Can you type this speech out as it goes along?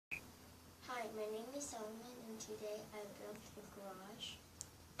today I built a garage.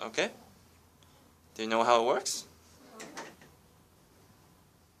 Okay. Do you know how it works?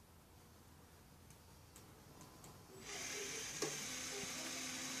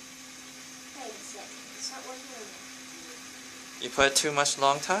 Wait a second, it's not working on me. You put it too much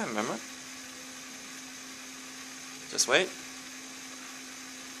long time, remember? Just wait.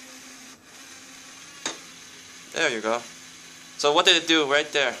 There you go. So what did it do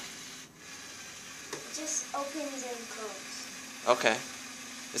right there? It just opens and closes. Okay.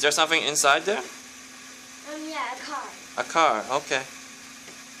 Is there something inside there? Yeah, a car. A car, okay.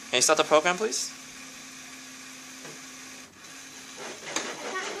 Can you start the program, please?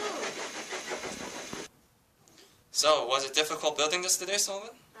 I can't move. So, was it difficult building this today, Solomon?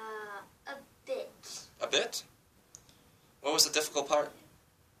 A bit. A bit? What was the difficult part?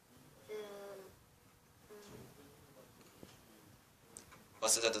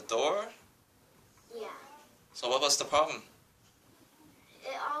 Was it at the door? Yeah. So what was the problem?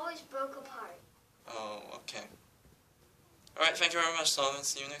 It always broke apart. Oh, okay. Alright, thank you very much, Solomon.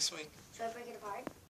 See you next week. Should I break it apart?